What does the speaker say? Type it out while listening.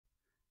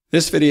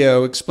This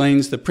video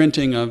explains the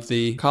printing of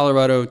the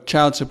Colorado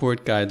Child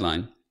Support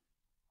Guideline.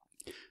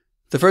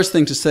 The first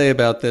thing to say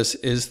about this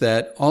is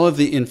that all of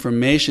the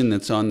information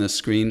that's on this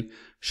screen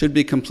should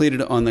be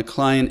completed on the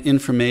client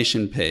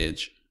information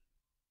page.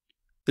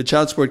 The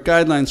Child Support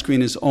Guideline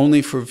screen is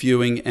only for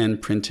viewing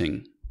and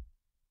printing.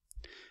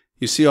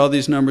 You see all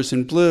these numbers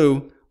in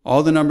blue.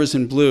 All the numbers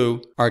in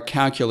blue are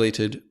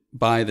calculated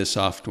by the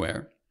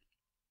software.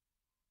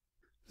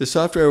 The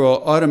software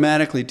will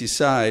automatically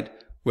decide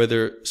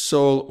whether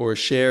sole or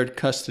shared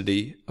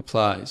custody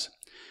applies.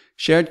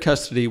 Shared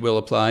custody will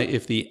apply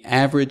if the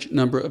average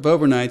number of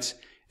overnights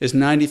is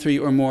 93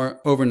 or more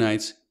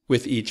overnights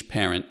with each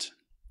parent.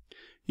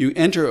 You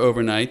enter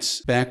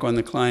overnights back on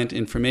the client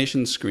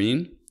information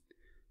screen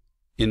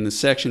in the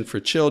section for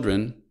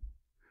children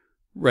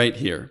right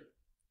here.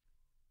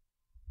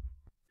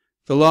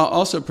 The law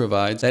also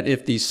provides that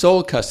if the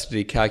sole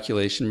custody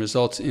calculation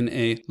results in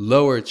a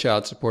lower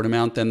child support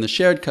amount than the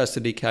shared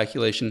custody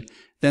calculation,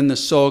 then the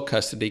sole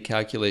custody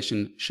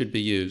calculation should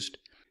be used.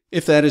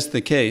 If that is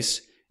the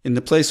case, in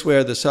the place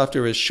where the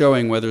software is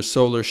showing whether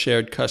sole or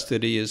shared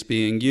custody is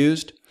being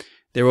used,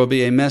 there will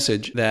be a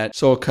message that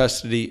sole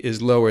custody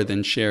is lower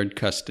than shared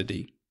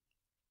custody.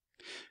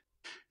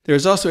 There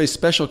is also a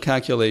special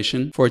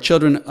calculation for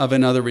children of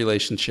another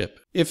relationship.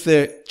 If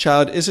the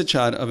child is a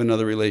child of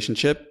another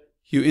relationship,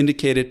 you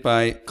indicate it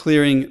by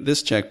clearing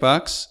this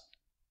checkbox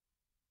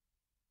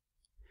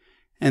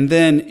and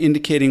then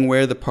indicating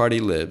where the party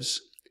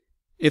lives.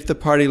 If the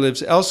party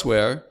lives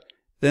elsewhere,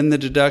 then the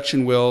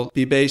deduction will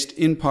be based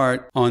in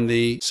part on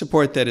the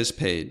support that is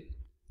paid.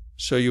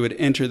 So you would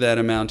enter that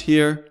amount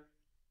here,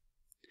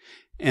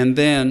 and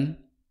then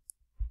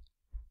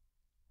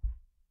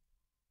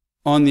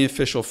on the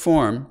official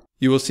form,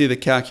 you will see the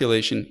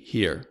calculation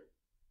here.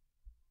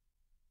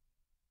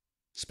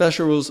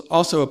 Special rules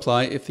also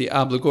apply if the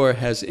obligor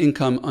has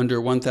income under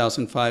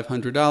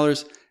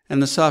 $1,500,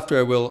 and the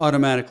software will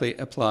automatically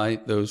apply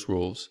those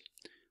rules.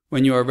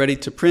 When you are ready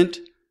to print,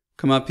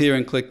 come up here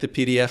and click the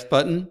PDF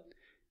button,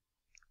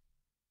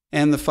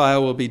 and the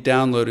file will be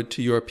downloaded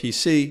to your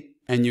PC,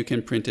 and you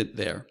can print it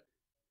there.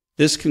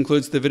 This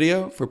concludes the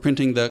video for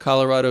printing the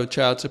Colorado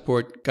Child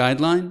Support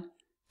Guideline.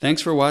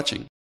 Thanks for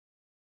watching.